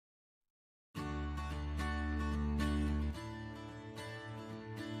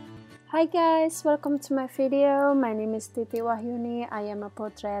Hi guys, welcome to my video. My name is Titi Wahyuni. I am a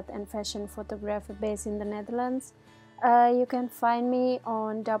portrait and fashion photographer based in the Netherlands. You can find me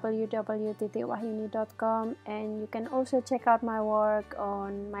on www.titiwahyuni.com, and you can also check out my work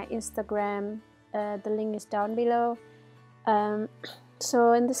on my Instagram. The link is down below.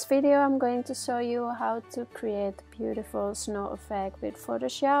 So in this video I'm going to show you how to create a beautiful snow effect with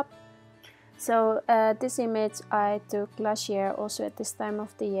Photoshop. So this image I took last year, also at this time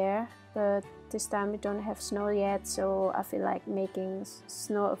of the year, but this time we don't have snow yet, so I feel like making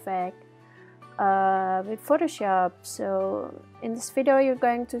snow effect with Photoshop. So in this video you're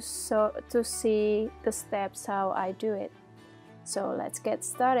going to see the steps how I do it. So let's get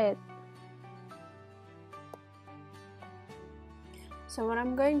started. So what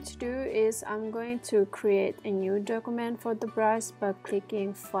I'm going to do is I'm going to create a new document for the brush by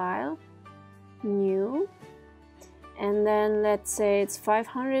clicking File, New, and then let's say it's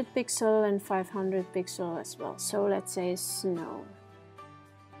 500 pixel and 500 pixel as well. So let's say snow.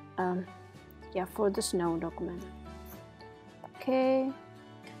 Yeah, for the snow document. Okay,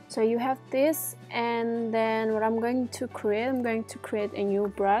 so you have this, and then what I'm going to create a new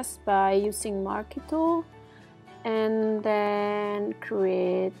brush by using marquee tool, and then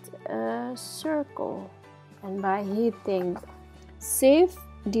create a circle, and by hitting Shift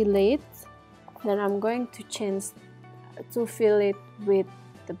Delete, then I'm going to change to fill it with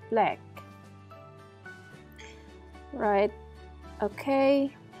the black, right?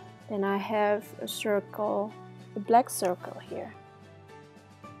 Okay, then I have a circle, a black circle here,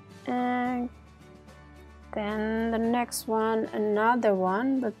 and then the next one, another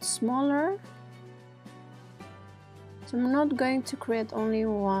one but smaller. So I'm not going to create only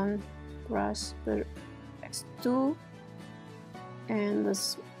one brush, but it's two, and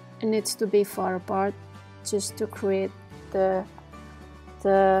this, it needs to be far apart just to create the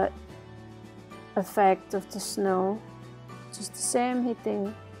effect of the snow. Just the same,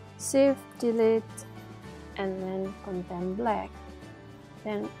 hitting Shift Delete and then content black.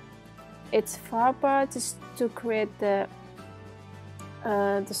 Then it's far apart just to create the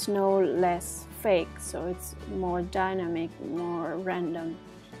snow less fake, so it's more dynamic, more random,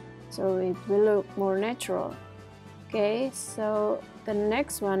 so it will look more natural. Okay, so the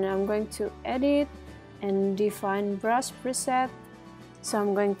next one I'm going to edit and define brush preset. So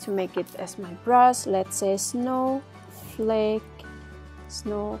I'm going to make it as my brush, let's say snowflake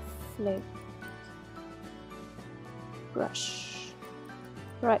brush,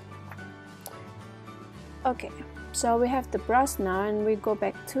 right? Okay, so we have the brush now, and we go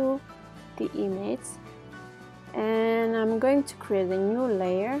back to the image, and I'm going to create a new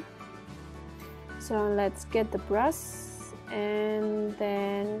layer. So let's get the brush and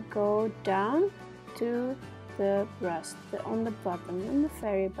then go down to the brush on the bottom, on the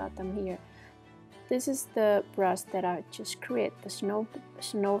very bottom here. This is the brush that I just created, the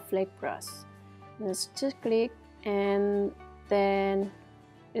snowflake brush. Let's just click, and then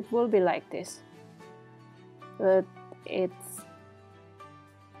it will be like this, but it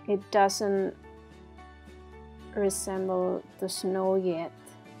doesn't resemble the snow yet.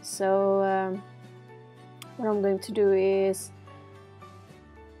 So what I'm going to do is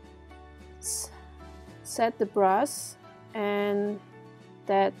set the brush, and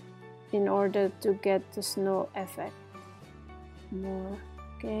that in order to get the snow effect more.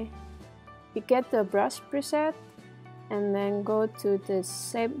 Okay, you get the brush preset, and then go to the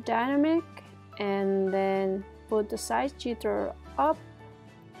shape dynamic, and then put the size jitter up,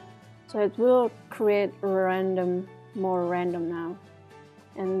 so it will create random, more random now.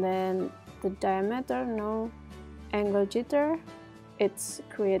 And then the diameter, no, angle jitter, it's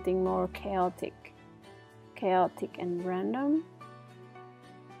creating more chaotic and random,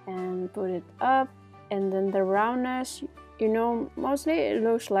 and put it up. And then the roundness, you know, mostly it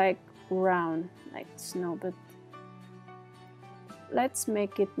looks like round, like snow, but let's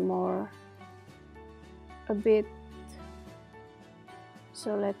make it more a bit.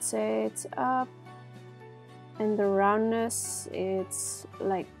 So let's say it's up, and the roundness, it's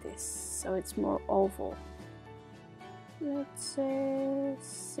like this, so it's more oval. Let's say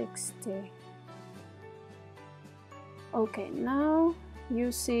 60. Okay, now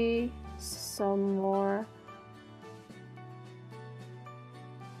you see some more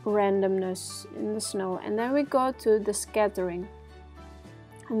randomness in the snow. And then we go to the scattering,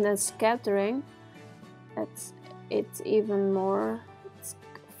 and then scattering, it's even more,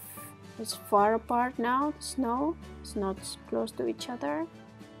 it's far apart now. The snow is not close to each other.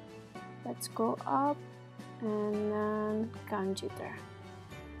 Let's go up, and then count jitter,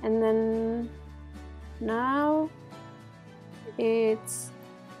 and then now it's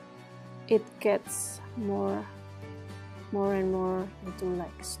it gets more and more into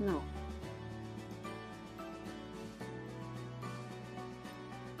like snow.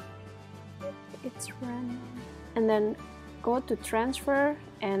 It's running. And then go to transfer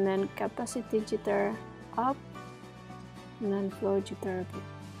and then capacity jitter up and then flow jitter up.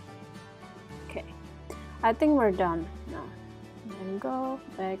 Okay, I think we're done now. And then go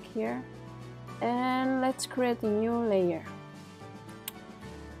back here and let's create a new layer.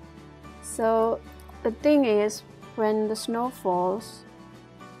 So the thing is, when the snow falls,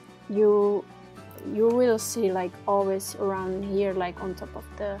 you will see like always around here, like on top of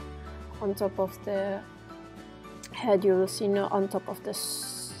the head, you will see on top of the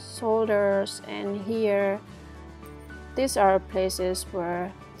shoulders, and here these are places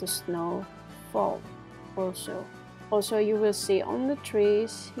where the snow fall. Also you will see on the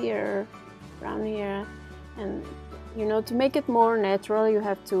trees here, around here, and to make it more natural, you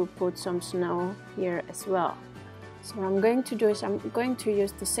have to put some snow here as well. So what I'm going to do is I'm going to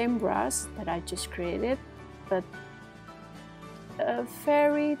use the same brush that I just created, but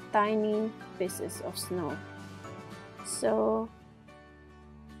very tiny pieces of snow. So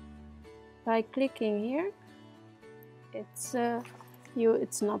by clicking here, it's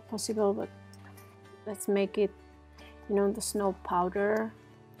not possible, but let's make it, the snow powder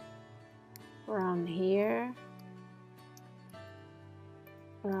around here,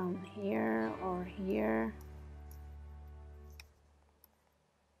 or here.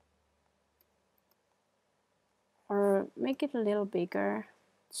 Or make it a little bigger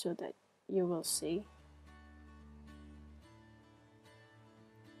so that you will see.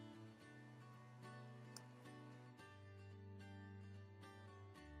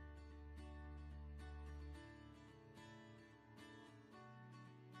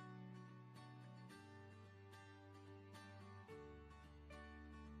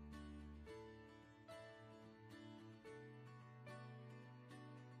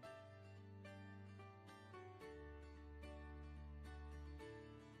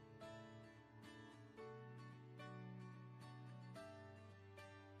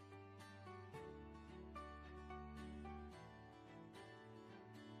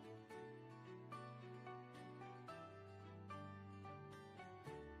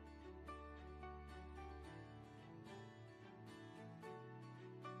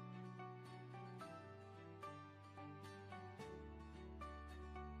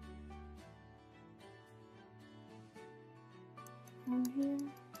 On here.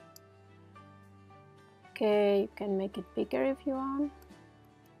 Okay, you can make it bigger if you want.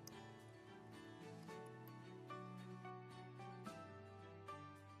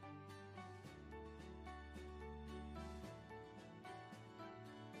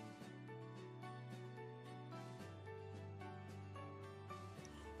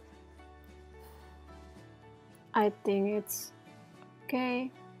 I think it's okay.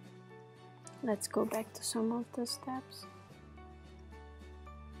 Let's go back to some of the steps.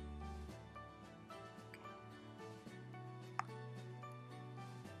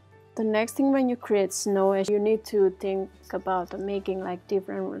 The next thing when you create snow is you need to think about making like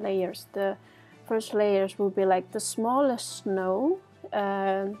different layers. The first layers will be like the smallest snow.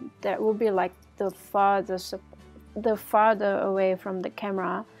 That will be like the farther away from the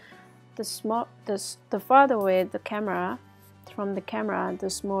camera. The farther away from the camera, the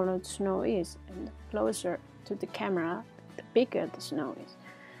smaller the snow is, and the closer to the camera, the bigger the snow is.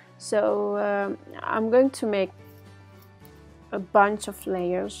 So I'm going to make a bunch of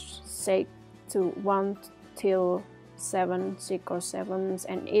layers, say to 1 till 7, 6 or 7,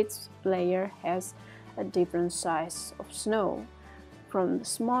 and each layer has a different size of snow, from the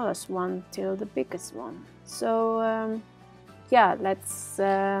smallest one till the biggest one. So yeah, let's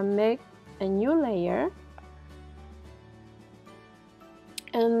make a new layer,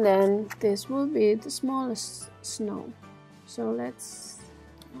 and then this will be the smallest snow. So let's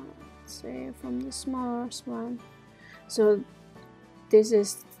say from the smallest one. So this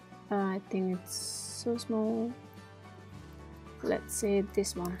is, I think it's so small. Let's say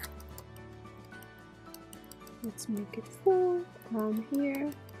this one. Let's make it full around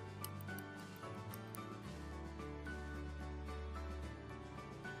here.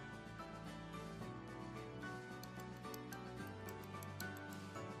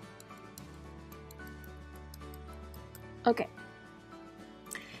 Okay.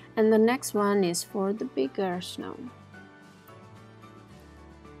 And the next one is for the bigger snow.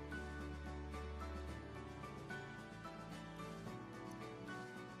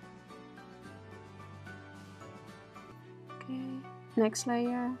 Next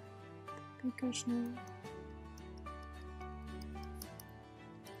layer, bigger snow.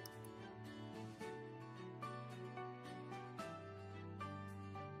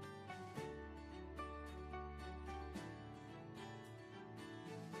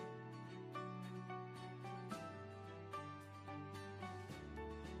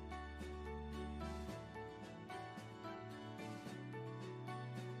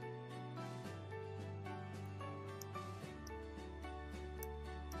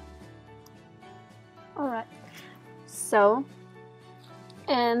 Alright, so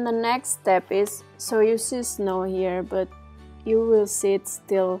and the next step is, so you see snow here, but you will see it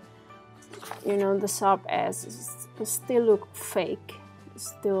still, you know, the sharp edge still look fake,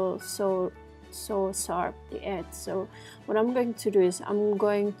 still so sharp, the edge. So what I'm going to do is I'm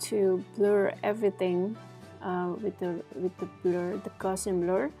going to blur everything with the blur, the Gaussian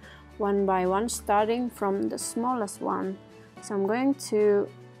blur, one by one, starting from the smallest one. So I'm going to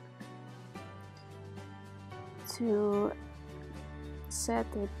set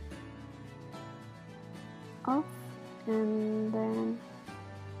it off, and then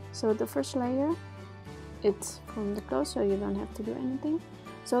so the first layer, it's from the close, so you don't have to do anything.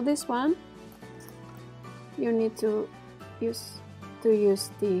 So this one you need to use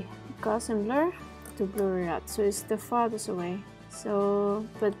the Gaussian blur to blur it out, so it's the farthest away. So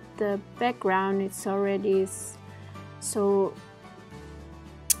but the background, it's already so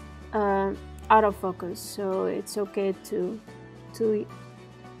out of focus, so it's okay to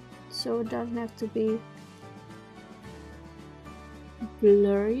so it doesn't have to be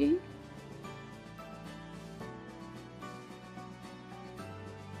blurry.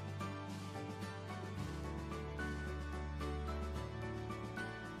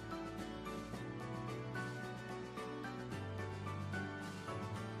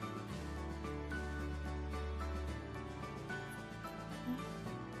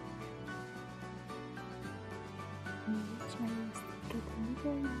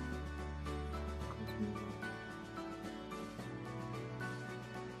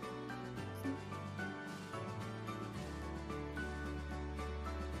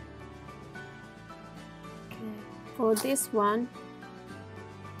 For this one,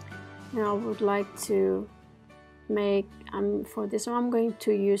 now I would like to make, for this one I'm going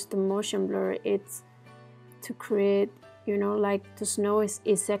to use the motion blur. It's to create, you know, like the snow is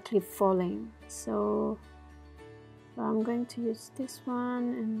exactly falling. So I'm going to use this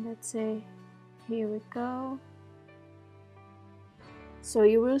one, and let's say, here we go. So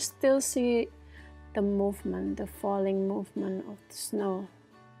you will still see the movement, the falling movement of the snow.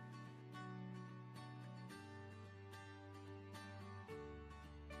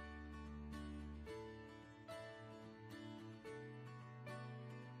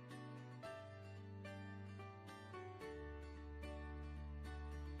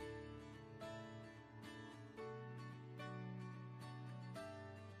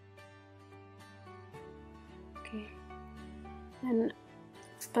 Okay, and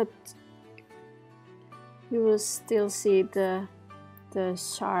but you will still see the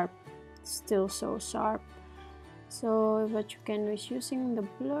sharp, still so sharp. So what you can do is using the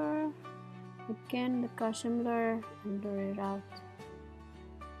blur again, the Gaussian blur, and blur it out.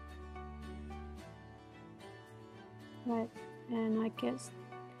 Right, and I guess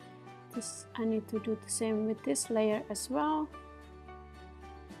this, I need to do the same with this layer as well.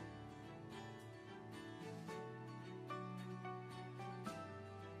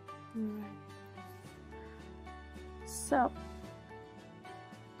 Alright, so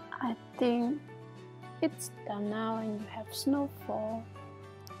I think it's done now, and you have snowfall.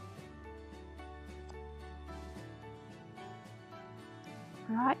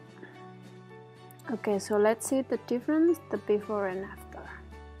 Right, okay, so let's see the difference, the before and after.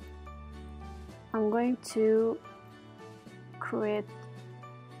 I'm going to create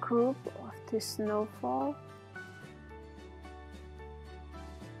a group of this snowfall.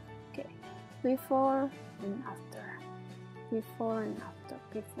 Before and after, before and after,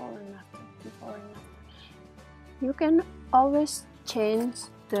 before and after, before and after. You can always change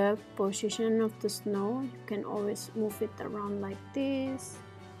the position of the snow. You can always move it around like this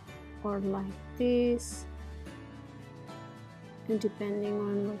or like this, and depending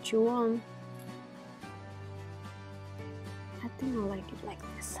on what you want. I think I like it like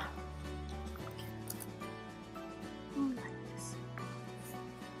this.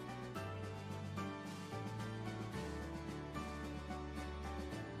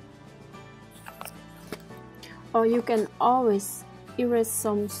 Or you can always erase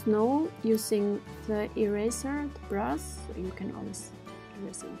some snow using the eraser, the brush. So you can always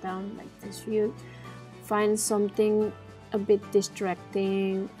erase it down like this. You find something a bit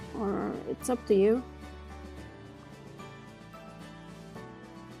distracting, or it's up to you.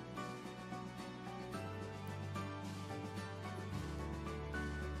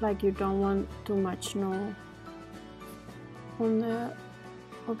 Like you don't want too much snow on the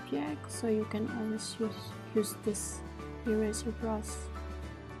object, so you can always use this eraser brush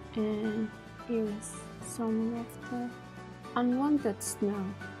and erase some of the unwanted snow.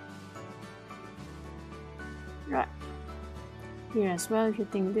 Right, Here as well, if you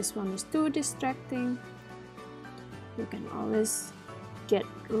think this one is too distracting, you can always get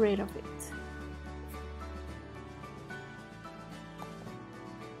rid of it.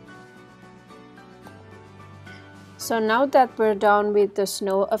 So now that we're done with the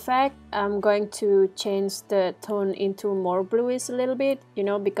snow effect, I'm going to change the tone into more bluish a little bit, you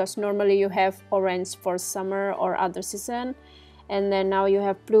know, because normally you have orange for summer or other season, and then now you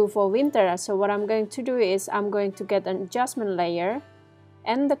have blue for winter. So what I'm going to do is I'm going to get an adjustment layer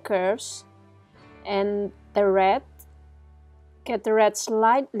and the curves and the red, get the red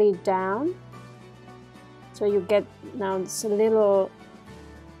slightly down, so you get now it's a little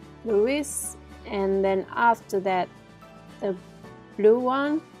bluish, and then after that the blue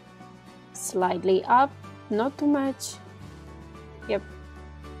one slightly up, not too much. Yep.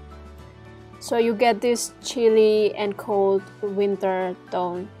 So you get this chilly and cold winter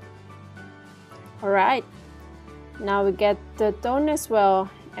tone. Alright, now we get the tone as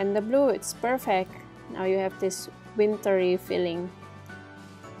well, and the blue, it's perfect. Now you have this wintry feeling.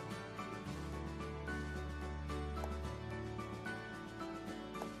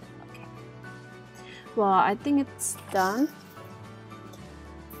 Okay. Well, I think it's done.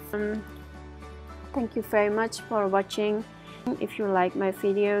 Thank you very much for watching. If you like my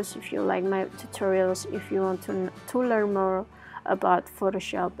videos, if you like my tutorials, if you want to learn more about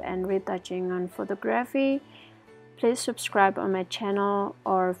Photoshop and retouching on photography, please subscribe on my channel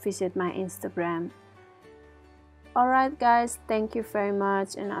or visit my Instagram. Alright guys, thank you very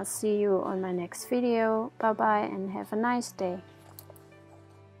much, and I'll see you on my next video. Bye bye and have a nice day.